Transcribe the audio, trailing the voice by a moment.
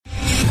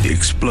the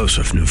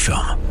explosive new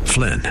film,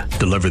 Flynn,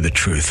 deliver the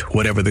truth,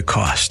 whatever the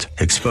cost,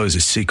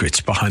 exposes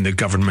secrets behind the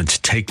government's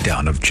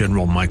takedown of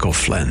General Michael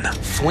Flynn.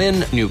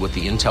 Flynn knew what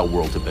the intel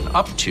world had been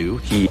up to.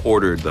 He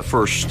ordered the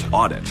first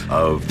audit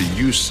of the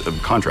use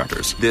of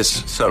contractors.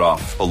 This set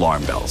off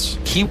alarm bells.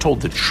 He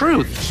told the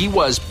truth. He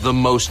was the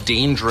most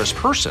dangerous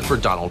person for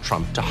Donald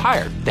Trump to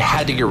hire. They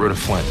had to get rid of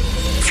Flynn.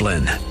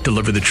 Flynn,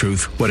 deliver the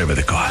truth, whatever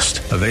the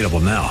cost. Available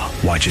now.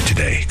 Watch it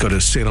today. Go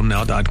to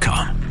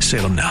salemnow.com.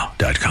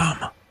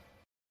 salemnow.com.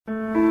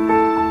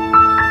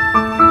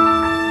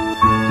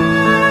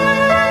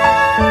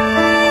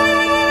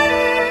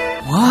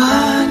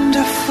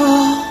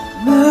 Wonderful,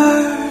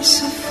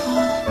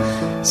 merciful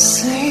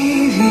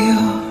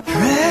Savior,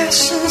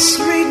 precious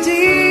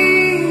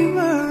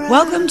Redeemer.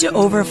 Welcome to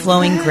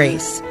Overflowing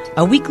Grace,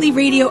 a weekly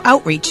radio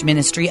outreach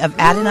ministry of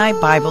Adonai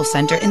Bible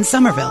Center in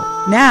Somerville.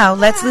 Now,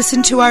 let's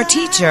listen to our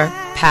teacher,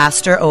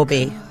 Pastor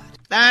Obi.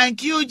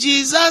 Thank you,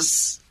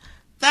 Jesus.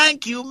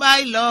 Thank you,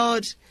 my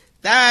Lord.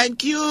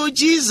 Thank you,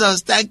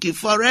 Jesus. Thank you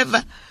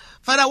forever.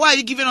 Father, why are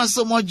you giving us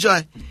so much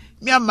joy?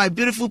 Me and my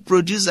beautiful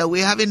producer,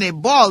 we're having a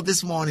ball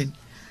this morning.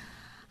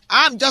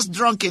 I'm just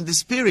drunk in the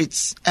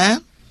spirits.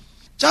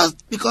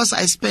 Just because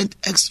I spent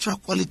extra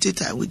quality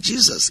time with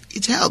Jesus,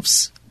 it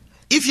helps.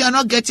 If you're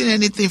not getting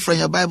anything from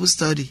your Bible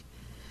study.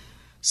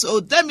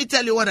 So let me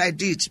tell you what I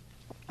did.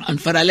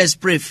 And Father, let's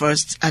pray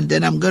first, and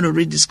then I'm going to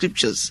read the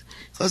scriptures,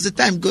 because the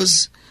time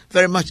goes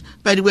very much.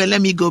 By the way,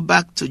 let me go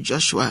back to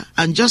Joshua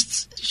and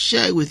just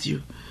share with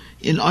you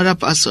in other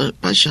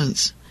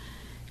passions.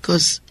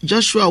 Because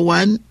Joshua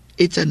 1,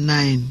 8 and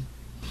 9.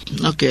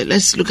 Okay,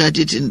 let's look at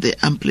it in the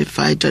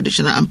Amplified,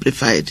 traditional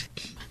Amplified.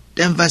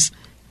 Then verse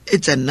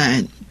 8 and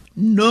 9.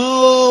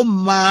 No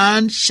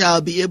man shall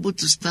be able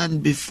to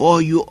stand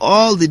before you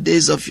all the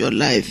days of your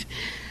life.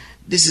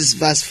 This is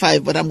verse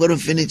 5, but I'm going to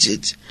finish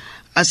it.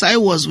 As I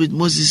was with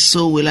Moses,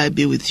 so will I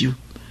be with you.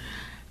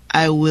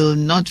 I will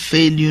not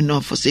fail you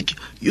nor forsake you.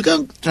 You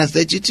can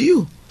translate it to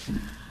you.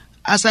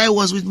 As I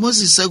was with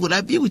Moses, so will I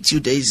be with you,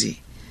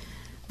 Daisy.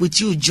 With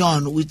you,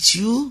 John. With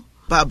you,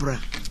 Barbara.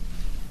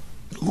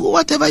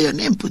 Whatever your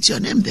name, put your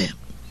name there.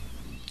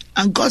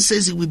 And God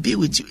says He will be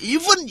with you.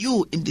 Even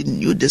you in the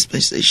new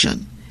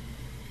dispensation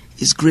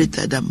is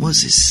greater than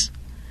Moses.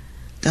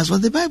 That's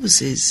what the Bible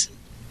says.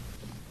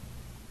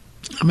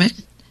 Amen.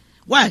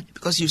 Why?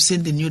 Because you've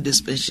seen the new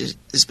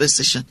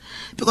dispensation.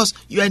 Because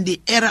you are in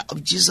the era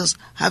of Jesus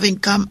having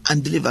come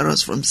and deliver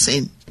us from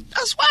sin.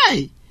 That's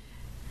why.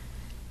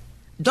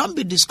 Don't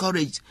be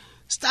discouraged.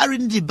 Start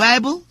reading the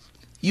Bible.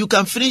 You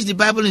can finish the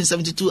Bible in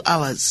 72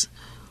 hours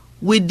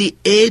with the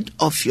aid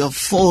of your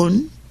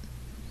phone,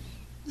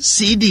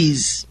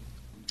 CDs.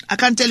 I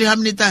can't tell you how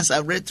many times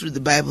I've read through the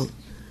Bible.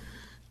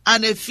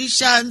 And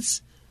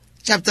Ephesians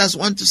chapters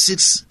 1 to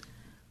 6.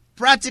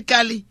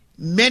 Practically,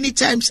 many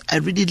times, I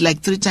read it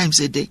like 3 times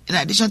a day, in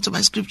addition to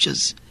my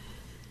scriptures.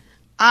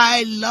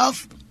 I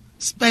love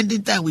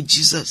spending time with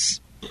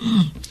Jesus.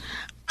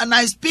 And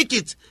I speak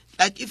it.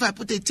 Like if I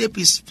put a tape,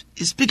 he's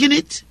speaking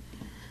it,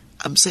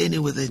 I'm saying it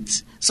with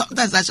it.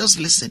 Sometimes I just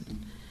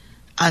listen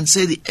and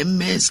say the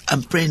amens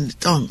and pray in the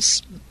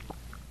tongues.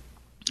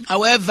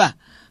 However,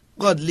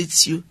 God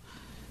leads you,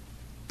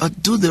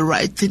 but do the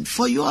right thing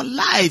for your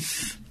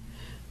life.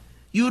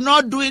 You're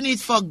not doing it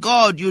for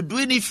God. You're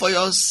doing it for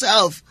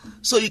yourself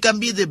so you can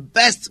be the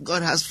best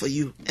God has for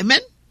you.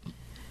 Amen?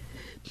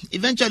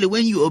 Eventually,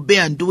 when you obey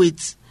and do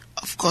it,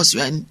 of course,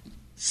 you are in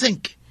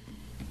sync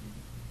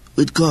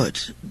with God.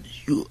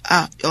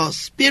 Your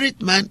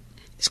spirit man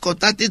is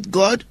contacted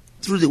God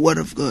through the word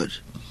of God.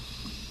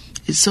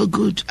 It's so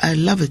good. I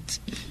love it.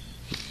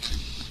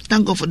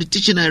 Thank God for the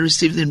teaching I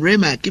received in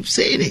Rhema. I keep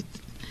saying it.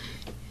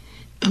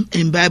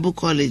 In Bible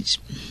college.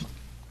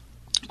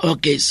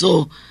 Okay,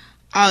 so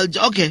I'll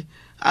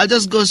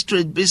just go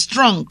straight. Be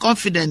strong,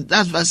 confident.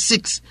 That's verse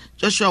 6.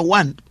 Joshua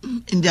 1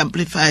 in the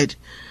Amplified.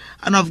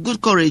 And of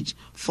good courage,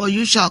 for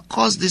you shall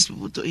cause these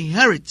people to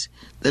inherit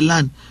the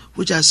land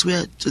which I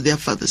swear to their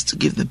fathers to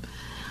give them.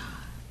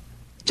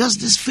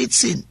 Just this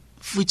fits in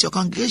with your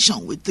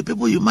congregation, with the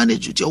people you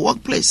manage, with your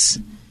workplace.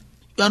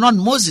 You are not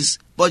Moses,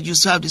 but you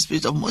still have the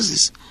spirit of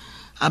Moses.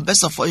 And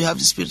best of all, you have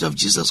the spirit of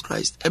Jesus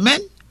Christ. Amen?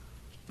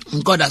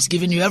 And God has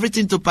given you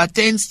everything to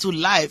pertain to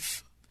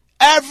life.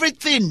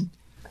 Everything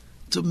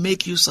to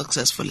make you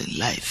successful in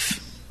life.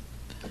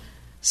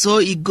 So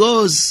it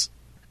goes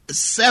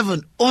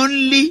 7.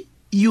 Only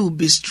you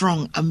be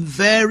strong and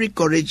very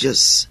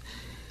courageous,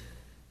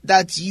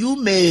 that you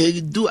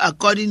may do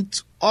according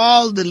to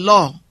all the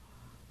law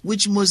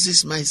which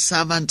Moses my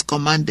servant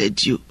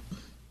commanded you.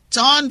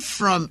 Turn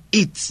from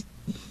it.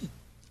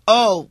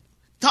 Oh,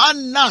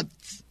 turn not.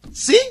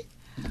 See?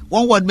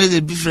 One word made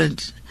a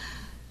difference.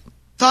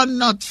 Turn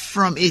not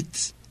from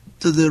it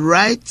to the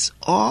right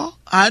or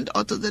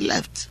to the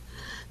left,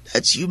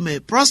 that you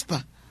may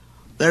prosper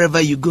wherever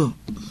you go.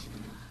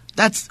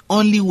 That's the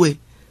only way.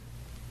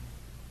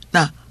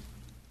 Now,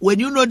 when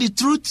you know the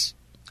truth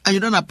and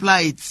you don't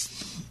apply it,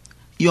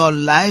 your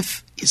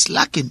life is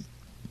lacking.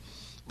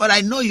 But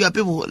I know you are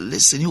people who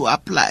listen, who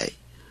apply,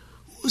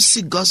 who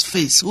see God's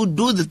face, who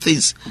do the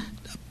things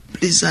that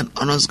pleases and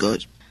honors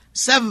God.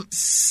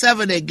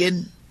 7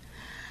 again.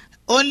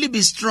 Only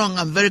be strong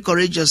and very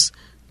courageous,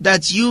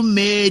 that you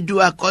may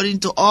do according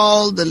to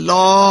all the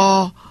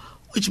law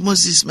which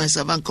Moses my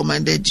servant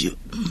commanded you,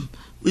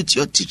 with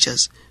your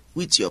teachers,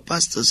 with your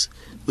pastors,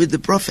 with the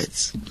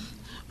prophets,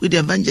 with the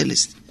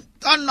evangelists.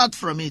 Turn not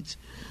from it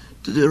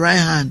to the right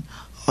hand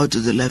or to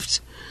the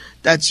left,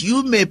 that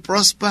you may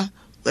prosper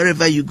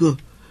wherever you go.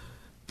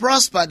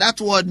 Prosper,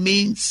 that word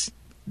means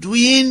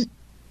doing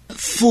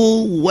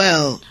full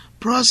well.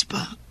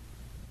 Prosper,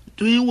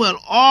 doing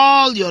well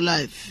all your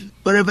life,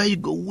 wherever you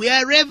go,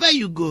 wherever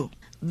you go.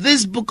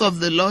 This book of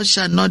the law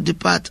shall not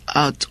depart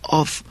out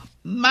of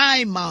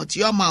my mouth,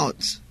 your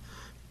mouth,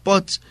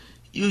 but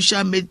you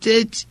shall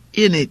meditate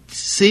in it,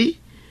 see,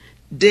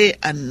 day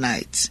and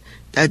night,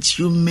 that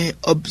you may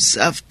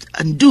observe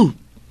and do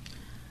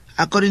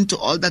according to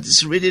all that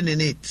is written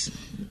in it.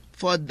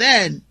 For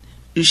then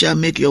you shall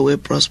make your way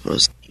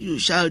prosperous. You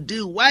shall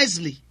deal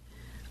wisely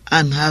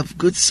and have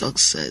good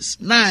success.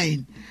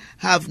 9,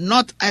 have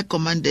not I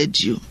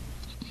commanded you?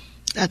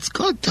 That's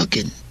God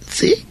talking.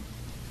 See?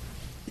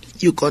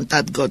 You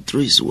contact God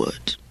through his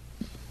word.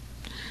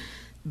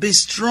 Be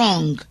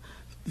strong,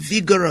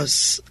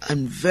 vigorous,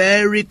 and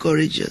very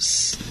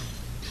courageous.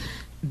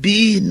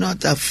 Be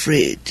not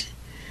afraid,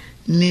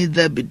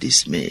 neither be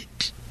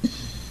dismayed.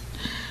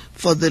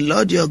 For the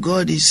Lord your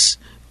God is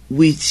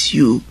with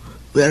you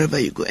wherever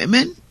you go.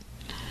 Amen?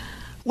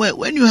 Well,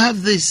 when you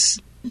have this,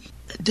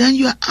 then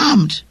you are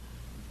armed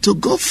to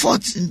go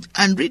forth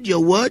and read your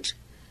word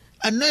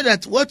and know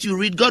that what you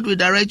read, God will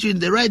direct you in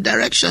the right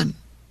direction.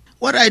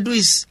 What I do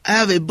is I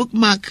have a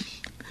bookmark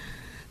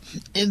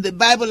in the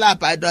Bible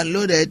app I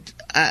downloaded.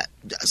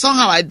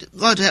 Somehow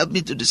God helped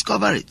me to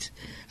discover it.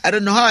 I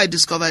don't know how I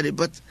discovered it,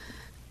 but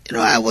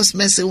I was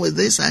messing with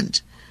this,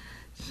 and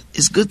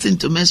it's a good thing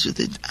to mess with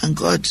it. And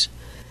God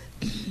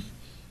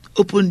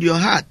opened your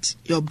heart,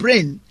 your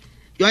brain,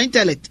 your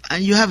intellect,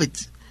 and you have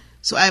it.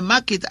 So I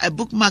mark it, I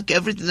bookmark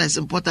everything that's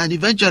important.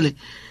 Eventually,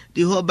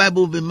 the whole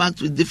Bible will be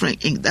marked with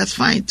different ink. That's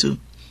fine too.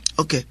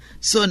 Okay,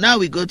 so now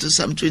we go to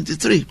Psalm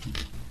 23.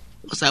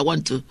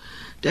 Because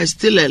there's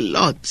still a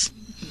lot.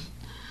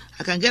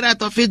 I can get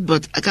out of it,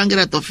 but I can't get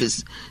out of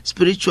it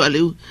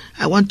spiritually.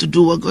 I want to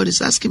do what God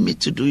is asking me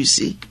to do, you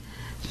see.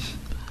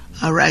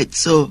 All right,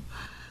 so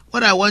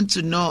what I want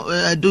to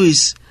do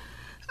is,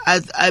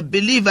 I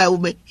believe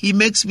he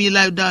makes me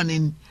lie down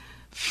in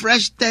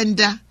fresh,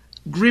 tender,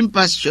 green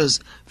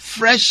pastures,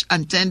 fresh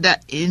and tender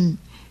in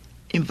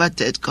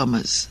inverted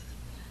commas.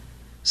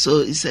 So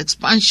it's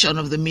expansion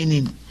of the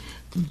meaning.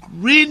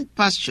 Green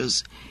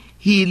pastures.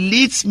 He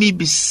leads me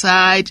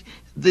beside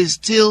the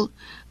still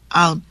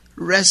and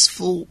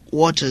restful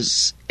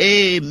waters.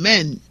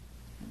 Amen.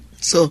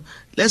 So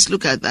let's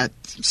look at that.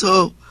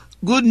 So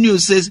good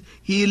news says,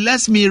 he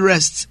lets me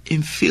rest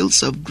in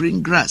fields of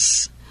green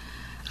grass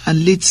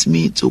and leads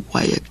me to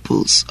quiet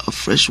pools of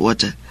fresh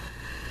water.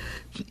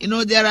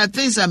 There are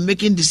things I'm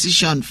making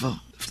decision for,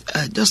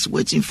 just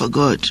waiting for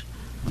God.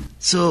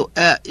 So,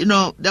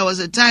 there was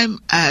a time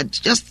I had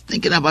just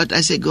thinking about,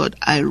 I said, God,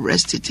 I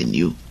rest it in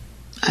you.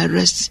 I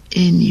rest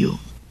in you.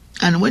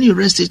 And when you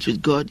rest it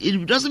with God,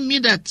 it doesn't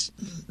mean that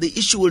the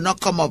issue will not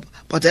come up.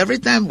 But every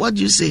time, what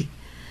do you say?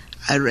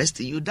 I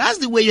rest in you. That's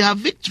the way you have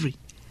victory.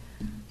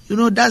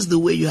 That's the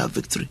way you have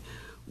victory.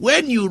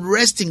 When you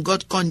rest in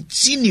God,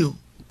 continue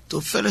to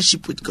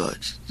fellowship with God.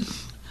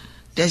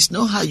 There's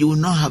no how you will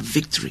not have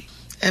victory.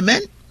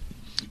 Amen?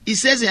 He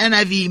says in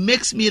NIV, he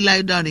makes me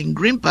lie down in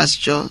green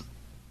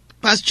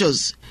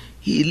pastures.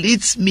 He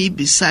leads me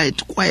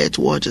beside quiet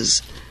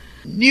waters.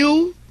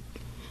 New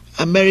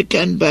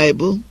American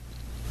Bible,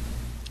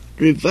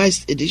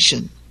 Revised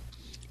Edition.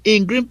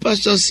 In green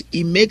pastures,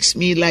 he makes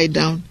me lie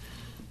down.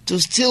 To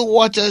still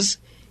waters,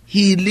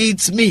 he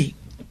leads me.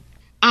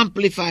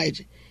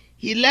 Amplified.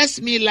 He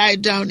lets me lie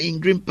down in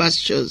green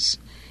pastures.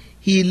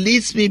 He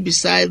leads me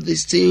beside the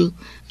still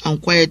and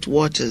quiet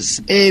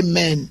waters.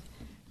 Amen.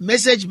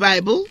 Message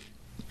Bible.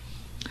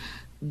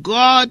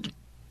 God,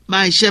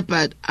 my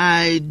shepherd,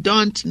 I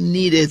don't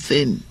need a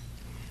thing.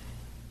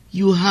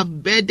 You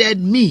have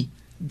bedded me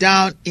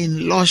down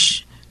in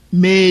lush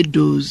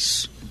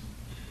meadows.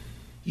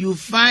 You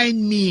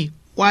find me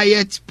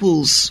quiet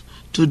pools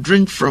to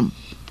drink from.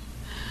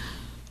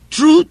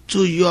 True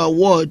to your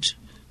word,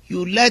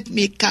 you let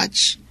me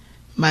catch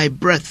my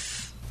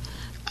breath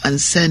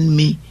and send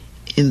me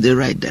in the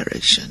right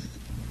direction.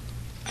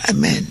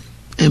 Amen.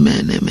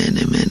 Amen, amen,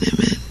 amen,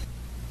 amen.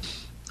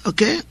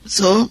 Okay,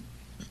 so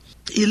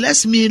he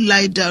lets me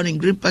lie down in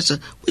green pasture,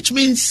 which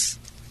means,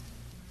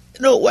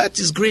 what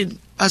is green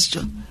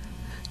pasture?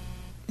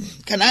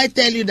 Can I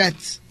tell you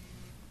that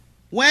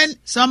when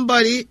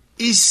somebody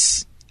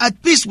is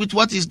at peace with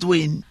what he's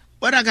doing,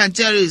 what I can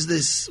tell you is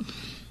this.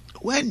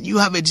 When you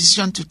have a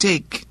decision to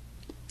take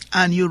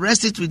and you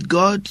rest it with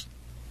God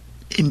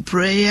in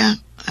prayer,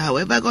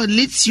 however God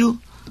leads you,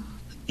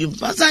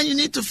 sometimes you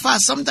need to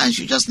fast, sometimes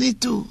you just need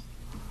to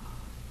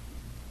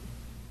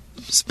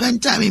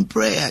spend time in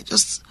prayer.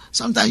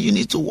 Sometimes you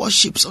need to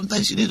worship,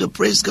 sometimes you need to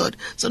praise God,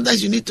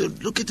 sometimes you need to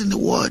look it in the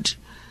Word.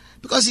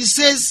 Because he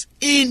says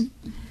in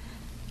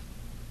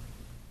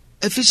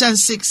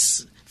Ephesians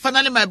 6,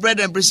 finally, my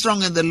brethren, be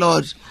strong in the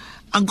Lord,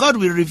 and God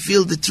will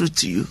reveal the truth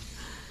to you.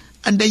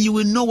 And then you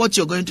will know what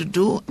you're going to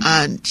do,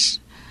 and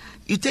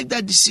you take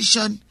that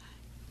decision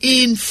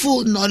in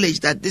full knowledge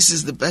that this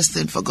is the best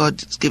thing for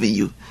God is giving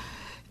you.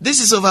 This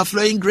is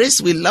Overflowing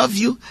Grace. We love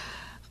you.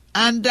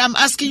 And I'm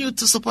asking you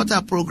to support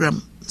our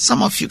program.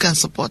 Some of you can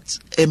support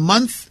a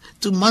month,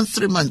 2 months,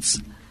 3 months,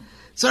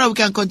 so that we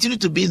can continue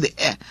to be in the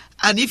air.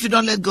 And if you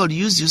don't let God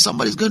use you,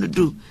 somebody's going to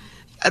do.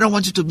 I don't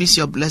want you to miss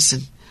your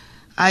blessing.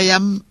 I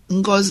am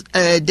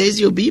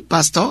Daisy Obi,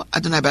 pastor at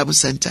Adonai Bible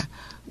Center.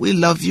 We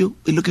love you.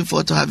 We're looking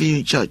forward to having you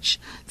in church.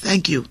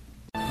 Thank you.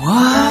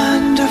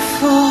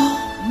 Wonderful,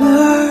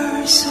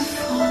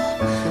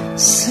 merciful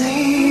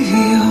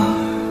Savior,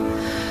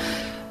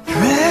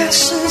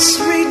 precious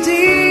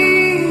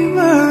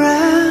Redeemer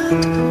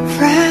and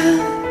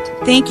friend.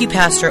 Thank you,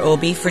 Pastor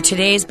Obi, for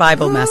today's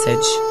Bible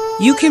message.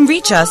 You can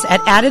reach us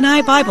at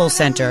Adonai Bible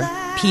Center,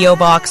 P.O.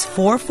 Box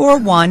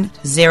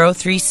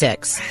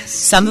 441036,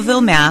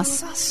 Somerville,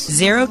 Mass.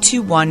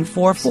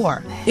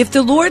 02144. If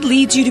the Lord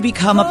leads you to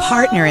become a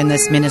partner in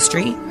this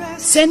ministry,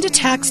 send a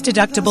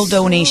tax-deductible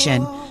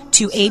donation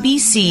to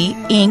ABC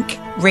Inc.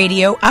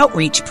 Radio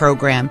Outreach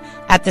Program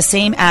at the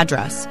same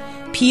address,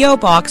 P.O.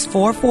 Box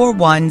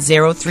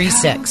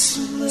 441036,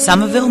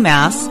 Somerville,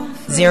 Mass.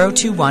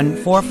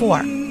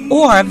 02144.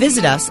 Or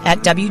visit us at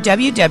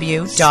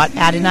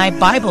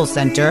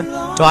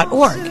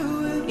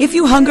www.AdonaiBibleCenter.org. If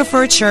you hunger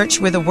for a church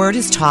where the Word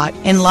is taught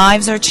and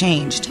lives are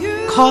changed,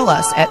 call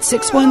us at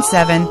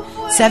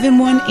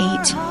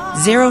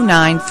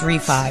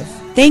 617-718-0935.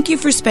 Thank you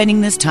for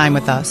spending this time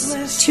with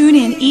us. Tune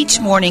in each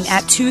morning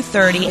at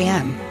 2:30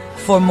 a.m.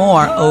 for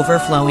more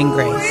Overflowing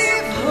Grace.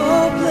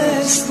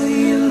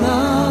 Hopelessly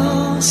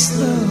lost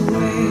the way.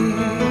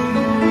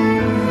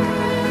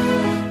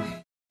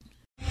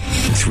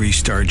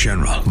 3-star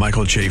General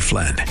Michael J.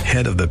 Flynn,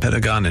 head of the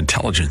Pentagon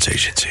Intelligence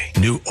Agency,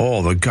 knew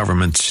all the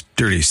government's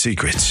dirty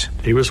secrets.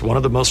 He was one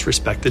of the most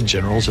respected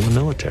generals in the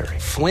military.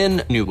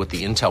 Flynn knew what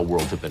the intel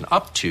world had been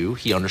up to.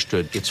 He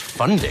understood its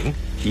funding.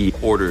 He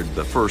ordered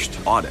the first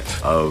audit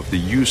of the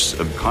use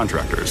of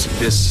contractors.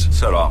 This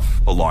set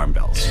off alarm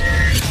bells.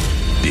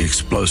 The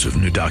explosive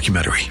new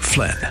documentary,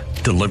 Flynn,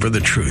 Deliver the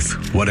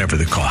Truth, Whatever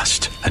the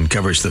Cost,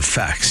 uncovers the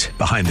facts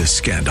behind this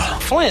scandal.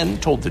 Flynn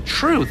told the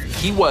truth.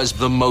 He was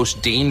the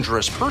most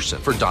dangerous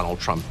person for Donald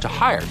Trump to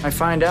hire. I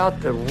find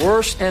out the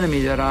worst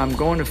enemy that I'm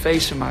going to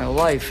face in my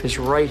life is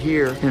right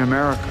here in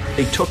America.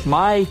 They took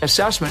my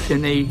assessment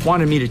and they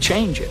wanted me to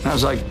change it. And I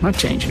was like, I'm not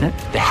changing it.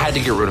 They had to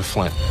get rid of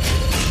Flynn.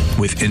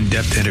 With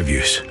in-depth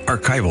interviews,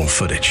 archival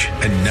footage,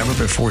 and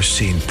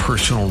never-before-seen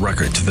personal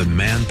records of the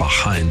man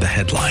behind the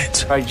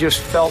headlines. I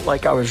just felt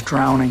like I was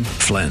drowning.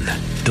 Flynn,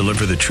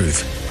 Deliver the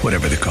Truth,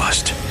 Whatever the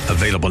Cost.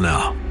 Available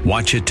now.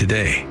 Watch it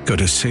today. Go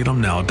to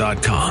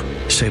salemnow.com.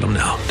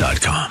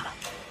 salemnow.com.